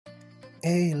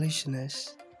Hey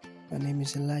listeners, my name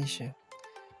is Elisha,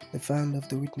 the founder of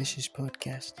the Witnesses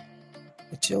Podcast.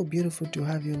 It's so beautiful to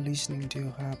have you listening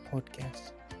to our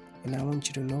podcast, and I want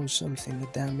you to know something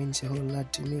that means a whole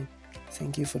lot to me.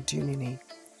 Thank you for tuning in.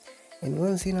 And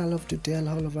one thing I love to tell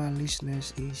all of our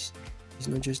listeners is it's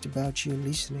not just about you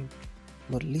listening,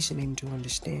 but listening to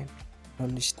understand.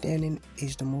 Understanding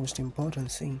is the most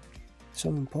important thing, so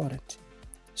important.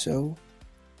 So,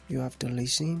 you have to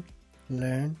listen,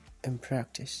 learn, and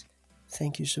practice.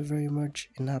 Thank you so very much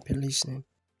and happy listening.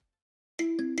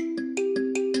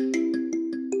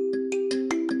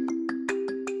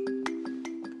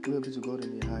 Glory be to God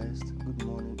in the highest. Good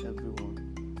morning, everyone.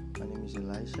 My name is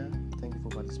Elisha. Thank you for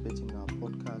participating in our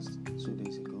podcast 2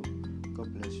 days ago.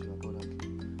 God bless you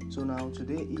abundantly. So now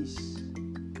today is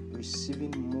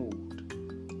receiving mode.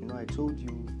 I told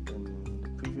you in the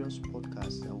previous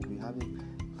podcast that we'll be having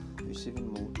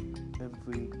receiving mode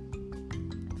every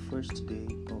first day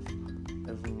of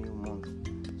every new month.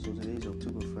 So today is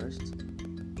October 1st.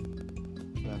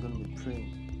 We are going to be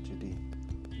praying today.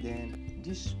 Then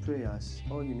these prayers,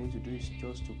 all you need to do is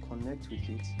just to connect with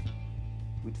it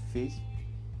with faith.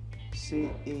 Say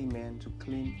amen to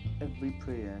claim every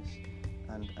prayers,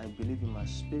 and I believe in my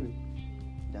spirit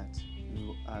that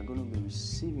you are going to be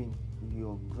receiving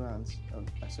your grants,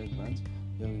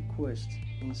 your request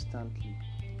instantly.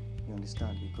 You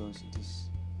understand? Because it is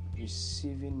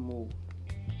receiving mode.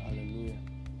 Hallelujah.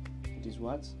 It is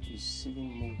what?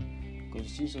 Receiving mode.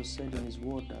 Because Jesus said in his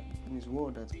word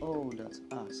that all that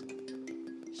ask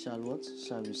shall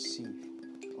receive.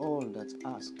 All that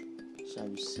ask shall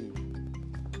receive.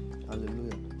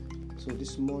 Hallelujah. So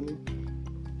this morning,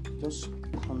 just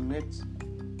connect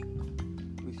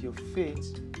with your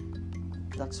faith.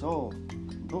 That's all.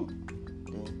 Boom.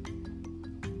 Then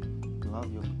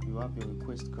you have your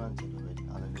request granted already.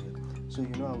 Hallelujah. So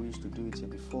how we used to do it here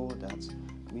before that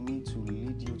we need to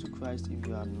lead you to Christ if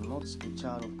you are not a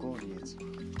child of God yet.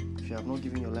 If you have not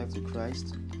given your life to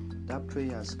Christ, that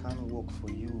prayers can't work for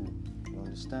you. You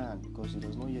understand? Because it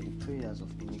does not hear the prayers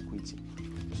of iniquity.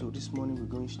 So this morning we're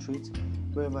going straight.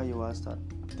 Wherever you are, start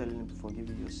telling him to forgive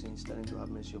you your sins, telling him to have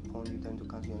mercy upon you, telling him to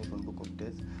cancel your name from the book of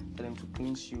death, tell him to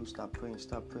cleanse you, start praying.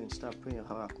 Start praying. Start praying.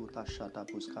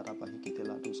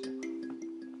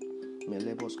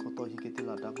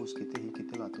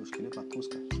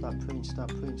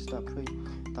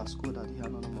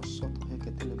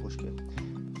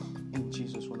 In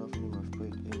Jesus' wonderful name I've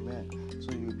prayed. Amen.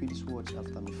 So you repeat these words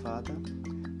after me. Father,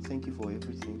 thank you for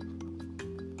everything.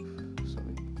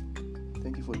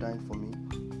 Thank you for dying for me.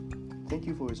 Thank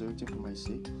you for resurrecting for my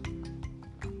sake.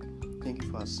 Thank you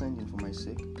for ascending for my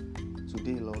sake.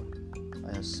 Today, Lord,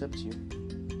 I accept you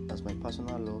as my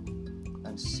personal Lord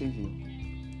and Savior.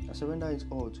 I surrender it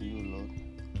all to you, Lord,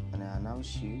 and I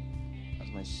announce you as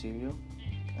my Savior,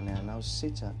 and I announce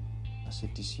Satan as a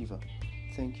deceiver.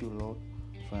 Thank you, Lord,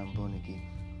 for I am born again.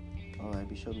 Alright,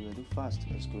 Bishop, we will do fast.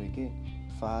 Let's go again.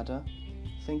 Father,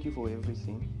 thank you for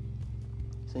everything.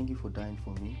 Thank you for dying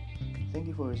for me. Thank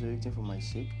you for resurrecting for my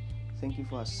sake. Thank you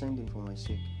for ascending for my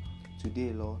sake.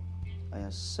 Today, Lord, I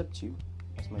accept you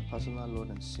as my personal Lord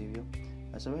and Savior.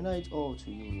 I surrender it all to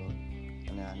you, Lord,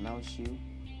 and I announce you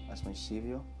as my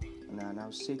Savior, and I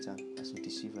announce Satan as a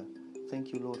deceiver.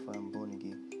 Thank you, Lord, for I am born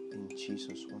again. In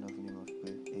Jesus' wonderful name of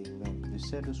prayer. Amen. You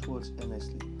said those words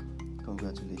earnestly.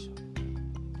 Congratulations.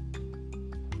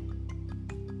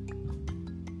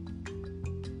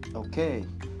 Okay,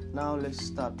 now let's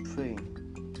start praying.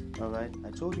 Alright,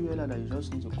 I told you earlier that you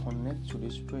just need to connect to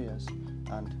these prayers,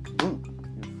 and boom,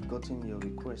 you've gotten your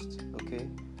request. Okay,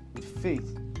 with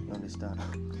faith, you understand.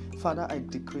 Father, I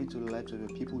decree to the lives of your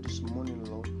people this morning,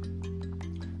 Lord,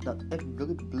 that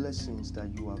every blessings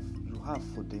that you have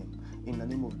for them, in the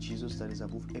name of Jesus, that is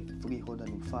above every other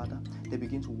name, Father, they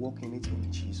begin to walk in it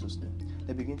in Jesus' name.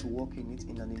 They begin to walk in it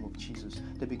in the name of Jesus.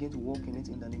 They begin to walk in it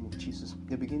in the name of Jesus.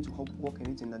 They begin to walk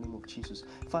in it in the name of Jesus.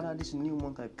 Father, this new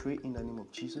month I pray in the name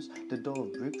of Jesus, the door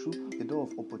of breakthrough, the door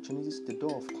of opportunities, the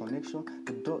door of connection,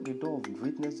 the door of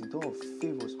greatness, the door of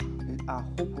favors are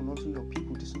open unto your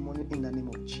people this morning in the name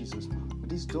of Jesus.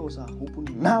 These doors are open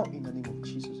now in the name of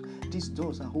Jesus. These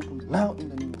doors are open now in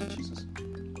the name of Jesus.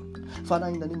 Father,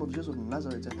 in the name of Jesus of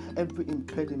Nazareth, every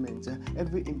impediment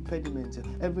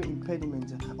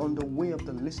on the way of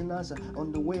the listeners, that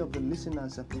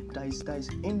is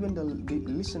hindering the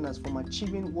listeners from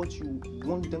achieving what you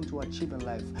want them to achieve in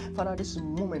life. Father, this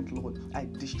moment, Lord, I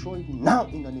destroy it now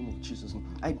in the name of Jesus.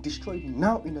 I destroy it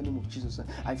now in the name of Jesus.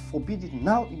 I forbid it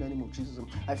now in the name of Jesus.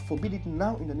 I forbid it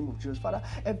now in the name of Jesus. Father,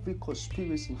 every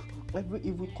conspiracy, every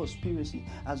evil conspiracy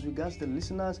as regards the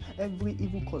listeners, every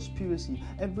evil conspiracy,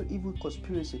 every evil evil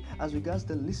conspiracy as regards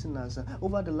the listeners,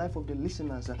 over the life of the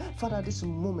listeners. Father, at this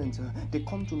moment, they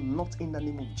come to naught in the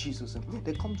name of Jesus.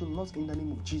 They come to naught in the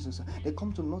name of Jesus. They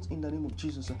come to naught in the name of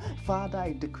Jesus. Father,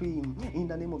 I decree in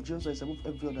the name of Jesus above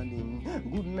every other name,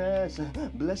 goodness,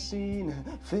 blessing,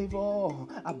 favor,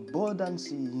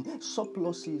 abundance,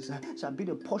 surpluses shall be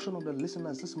the portion of the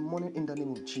listeners this morning in the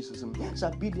name of Jesus.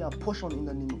 Shall be their portion in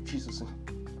the name of Jesus.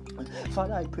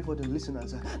 Father, I pray for the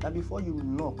listeners that before you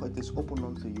knock, it is open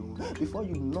unto you. Before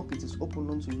you knock, it is open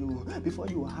unto you. Before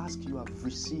you ask, you have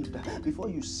received. Before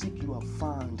you seek, you have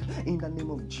found. In the name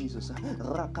of Jesus.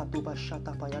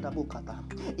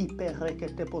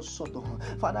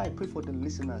 Father, I pray for the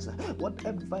listeners.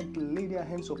 Whatever they lay their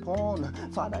hands upon,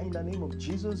 Father, in the name of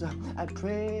Jesus, I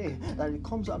pray that it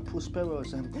comes out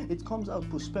prosperous. It comes out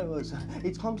prosperous.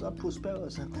 It comes out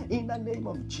prosperous. In the name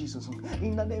of Jesus.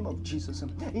 In the name of Jesus.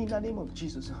 In the name of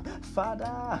Jesus. Father,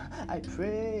 I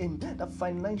pray that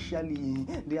financially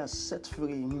they are set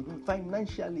free.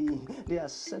 Financially they are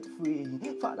set free.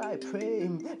 Father, I pray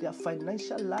their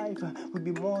financial life will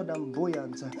be more than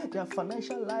buoyant. Their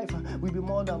financial life will be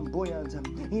more than buoyant.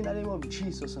 In the name of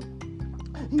Jesus.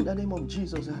 In the name of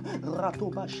Jesus,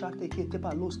 Ratoba Shate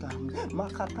Ketepaloska,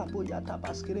 Makata Boyata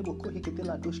Baskerebo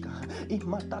Kohiketela Doshka,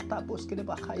 Imatata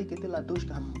Boskereba Haiketela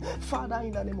Doshka. Father,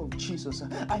 in the name of Jesus,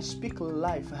 I speak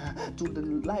life to the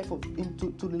life of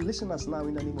to the listeners now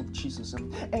in the name of Jesus.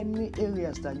 Any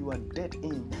areas that you are dead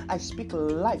in, I speak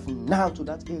life now to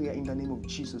that area in the name of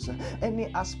Jesus.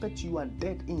 Any aspect you are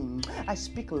dead in, I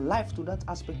speak life to that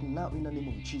aspect now in the name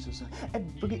of Jesus.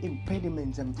 Every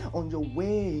impediment on your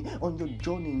way, on your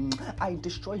journey, I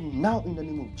destroy it now in the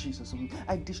name of Jesus.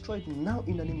 I destroy it now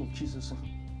in the name of Jesus.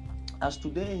 As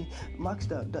today marks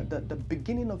the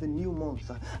beginning of a new month,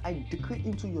 I decree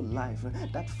into your life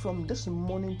that from this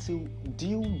morning till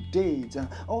due date,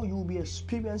 all you will be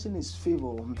experiencing is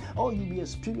favor, all you'll be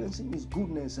experiencing is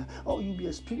goodness, all you'll be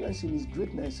experiencing is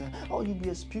greatness, all you'll be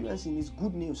experiencing is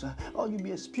good news, all you'll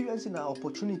be experiencing are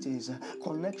opportunities,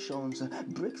 connections,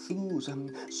 breakthroughs.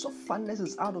 Sufferness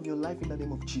is out of your life in the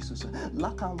name of Jesus.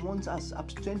 Lack and want has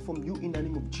abstained from you in the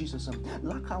name of Jesus.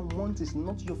 Lack and want is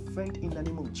not your friend in the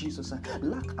name of Jesus.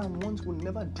 Lack and want will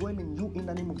never dwell in you in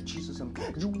the name of Jesus.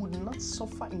 You will not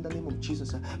suffer in the name of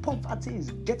Jesus. Poverty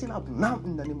is getting out now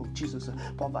in the name of Jesus.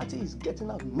 Poverty is getting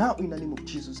out now in the name of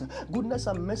Jesus. Goodness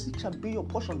and mercy shall be your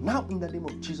portion now in the name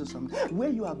of Jesus. Where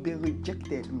you have been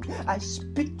rejected, I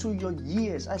speak to your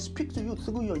years. I speak to you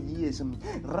through your years.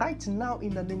 Right now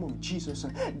in the name of Jesus,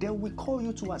 they will call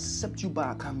you to accept you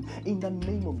back in the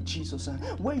name of Jesus.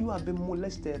 Where you have been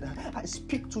molested, I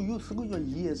speak to you through your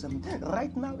years.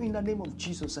 Right now in the name of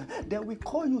Jesus, they will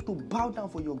call you to bow down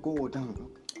for your God.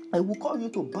 I will call you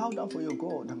to bow down for your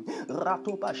God. In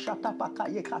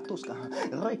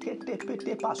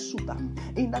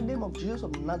the name of Jesus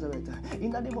of Nazareth,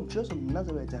 in the name of Jesus of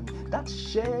Nazareth, that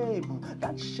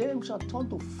shame shall turn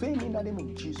to fame in the name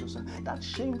of Jesus. That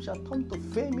shame shall turn to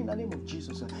fame in the name of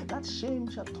Jesus. That shame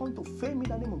shall turn to fame in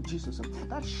the name of Jesus.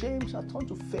 That shame shall turn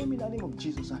to fame in the name of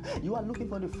Jesus. You are looking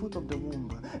for the fruit of the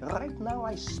womb. Right now,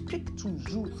 I speak to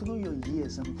you through your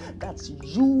years that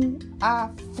you are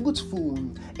fruitful.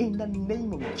 In the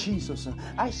name of Jesus,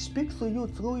 I speak to you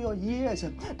through your years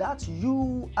that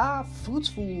you are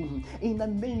fruitful. In the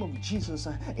name of Jesus,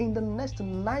 in the next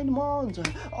 9 months,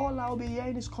 all I'll be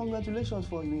hearing is congratulations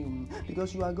for you,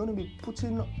 because you are going to be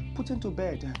putting to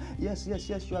bed. Yes,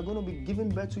 you are going to be giving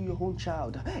birth to your own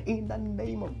child. In the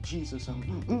name of Jesus,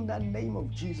 in the name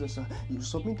of Jesus, you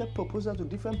submitted proposals to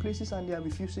different places and they are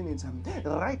refusing it.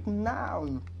 Right now,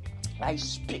 I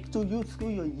speak to you through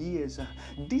your years.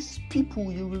 These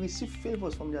people, you will receive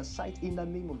favors from their sight in the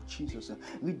name of Jesus.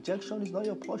 Rejection is not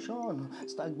your portion.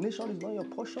 Stagnation is not your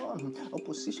portion.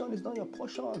 Opposition is not your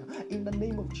portion. In the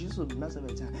name of Jesus of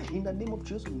Nazareth. In the name of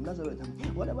Jesus of Nazareth.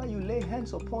 Whatever you lay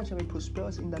hands upon shall be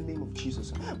prosperous in the name of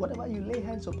Jesus. Whatever you lay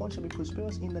hands upon shall be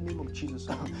prosperous in the name of Jesus.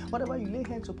 Whatever you lay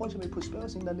hands upon shall be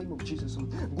prosperous in the name of Jesus.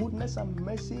 Goodness and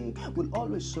mercy will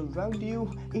always surround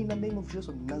you in the name of Jesus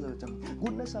of Nazareth.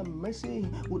 Goodness and mercy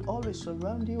would always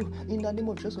surround you in the name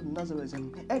of Jesus of Nazareth.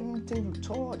 Anything you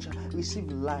touch, receive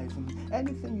life.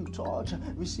 Anything you touch,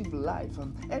 receive life.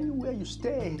 Anywhere you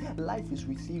stay, life is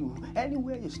with you.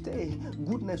 Anywhere you stay,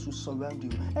 goodness will surround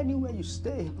you. Anywhere you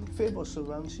stay, favor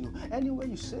surrounds you. Anywhere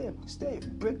you stay,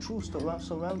 breakthrough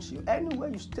surrounds you. Anywhere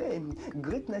you stay,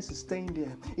 greatness is staying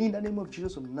there. In the name of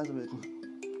Jesus of Nazareth.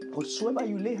 Whatsoever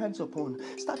you lay hands upon,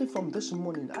 starting from this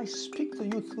morning, I speak to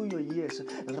you through your ears.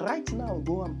 Right now,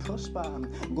 go and prosper.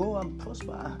 Go and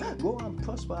prosper. Go and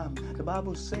prosper. The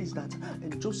Bible says that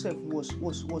Joseph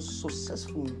was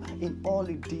successful in all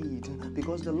he did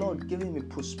because the Lord gave him a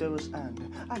prosperous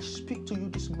hand. I speak to you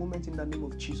this moment in the name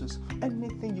of Jesus.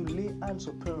 Anything you lay hands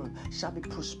upon shall be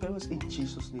prosperous in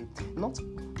Jesus' name. Not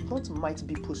might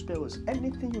be prosperous.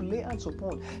 Anything you lay hands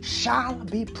upon shall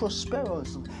be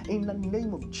prosperous in the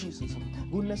name of Jesus.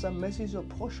 Goodness and mercy is your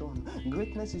portion.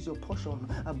 Greatness is your portion.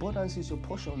 Abundance is your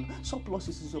portion. Surplus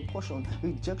is your portion.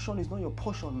 Rejection is not your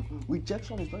portion.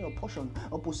 Rejection is not your portion.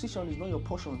 Opposition is not your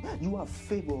portion. You are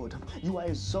favored. You are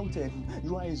exalted.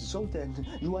 You are exalted.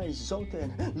 You are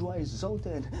exalted. You are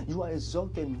exalted. You are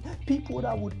exalted. People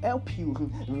that would help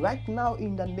you right now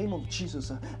in the name of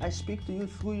Jesus. I speak to you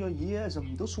through your ears.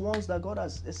 Those ones that God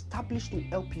has established to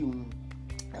help you.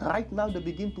 Right now, they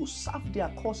begin to serve their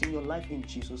cause in your life in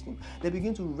Jesus' name. They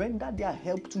begin to render their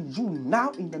help to you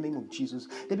now in the name of Jesus.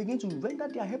 They begin to render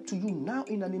their help to you now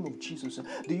in the name of Jesus.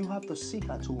 Do you have the sick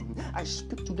at home? I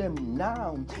speak to them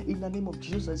now in the name of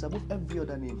Jesus above every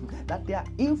other name. That they are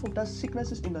healed from that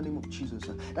sicknesses in the name of Jesus.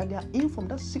 That they are healed from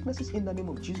that sicknesses in the name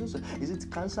of Jesus. Is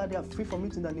it cancer? They are free from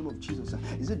it in the name of Jesus.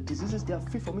 Is it diseases? They are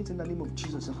free from it in the name of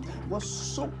Jesus.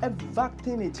 Whatsoever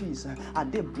thing it is, are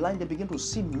they blind? They begin to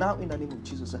see now in the name of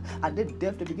Jesus. Are they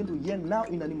deaf? They begin to hear now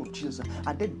in the name of Jesus.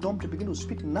 Are they dumb? They begin to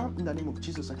speak now in the name of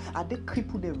Jesus. Are they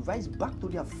crippled? They rise back to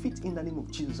their feet in the name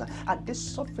of Jesus. Are they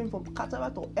suffering from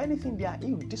cataract or anything? They are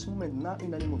healed this moment now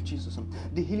in the name of Jesus.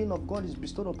 The healing of God is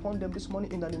bestowed upon them this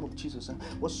morning in the name of Jesus.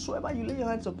 Whatsoever you lay your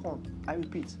hands upon, I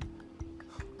repeat,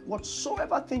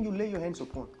 whatsoever thing you lay your hands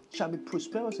upon shall be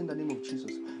prosperous in the name of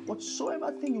Jesus.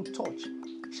 Whatsoever thing you touch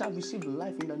shall receive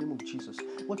life in the name of Jesus.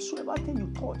 Whatsoever thing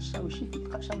you touch shall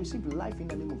receive life in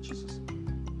the name of Jesus.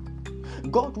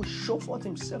 God will show forth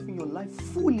himself in your life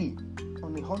fully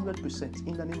on 100%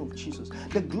 in the name of Jesus.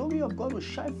 The glory of God will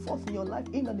shine forth in your life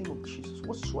in the name of Jesus.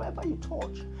 Whatsoever you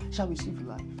touch shall receive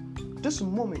life. This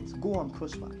moment, go and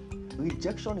prosper.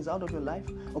 Rejection is out of your life.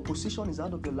 Opposition is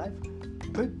out of your life.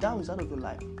 Breakdown is out of your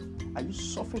life. Are you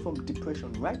suffering from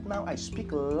depression? Right now, I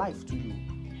speak life to you.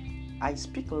 I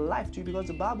speak life to you because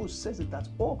the Bible says it that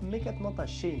hope maketh not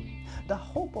ashamed. The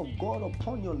hope of God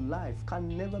upon your life can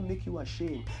never make you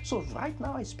ashamed. So right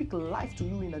now I speak life to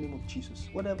you in the name of Jesus.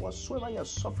 Whatsoever you are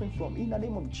suffering from, in the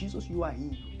name of Jesus, you are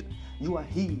healed. You are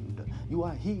healed. You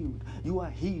are healed. You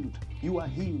are healed. You are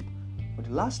healed. For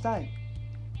the last time,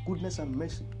 goodness and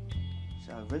mercy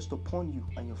shall rest upon you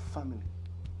and your family.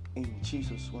 In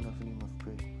Jesus' wonderful name of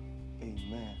prayer.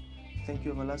 Amen. Thank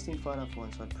you, everlasting Father, for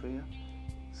answered prayer.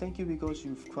 Thank you because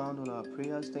you've crowned all our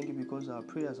prayers. Thank you because our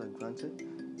prayers are granted.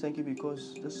 Thank you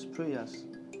because these prayers,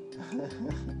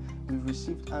 we've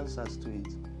received answers to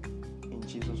it. In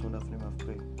Jesus' wonderful name I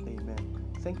pray. Amen.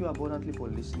 Thank you abundantly for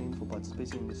listening, for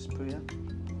participating in this prayer.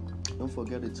 Don't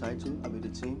forget the title. I'll be the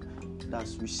team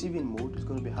that's receiving mode. It's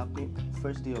going to be happening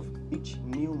first day of each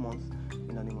new month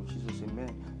in the name of Jesus.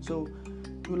 Amen. So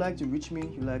if you like to reach me,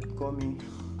 you like to call me,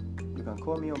 you can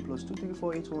call me on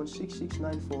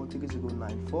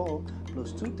 +2348166943094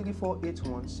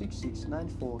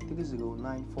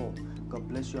 +2348166943094. God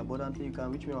bless you abundantly. You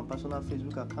can reach me on my personal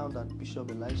Facebook account at Bishop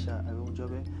Elisha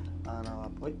Arojobe and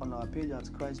on our page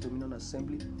at Christ Dominion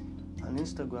Assembly, and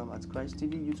Instagram at Christ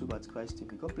TV, YouTube at Christ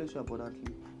TV. God bless you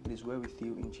abundantly. It is well with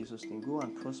you in Jesus' name. Go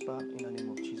and prosper in the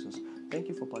name of Jesus. Thank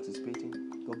you for participating.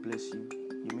 God bless you.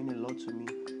 You mean a lot to me.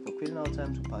 For creating our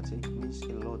time to partake means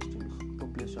a lot to me.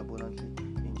 God bless you abundantly.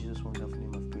 In Jesus' wonderful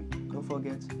name I pray. Don't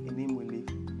forget, in Him we live,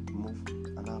 move,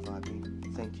 and have our being.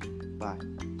 Thank you. Bye.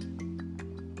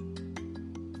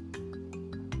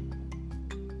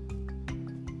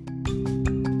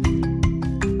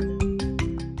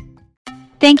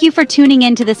 Thank you for tuning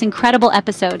in to this incredible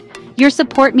episode. Your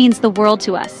support means the world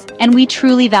to us, and we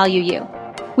truly value you.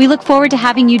 We look forward to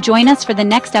having you join us for the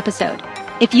next episode.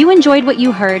 If you enjoyed what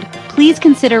you heard, please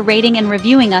consider rating and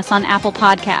reviewing us on Apple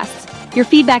Podcasts. Your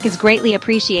feedback is greatly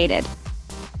appreciated.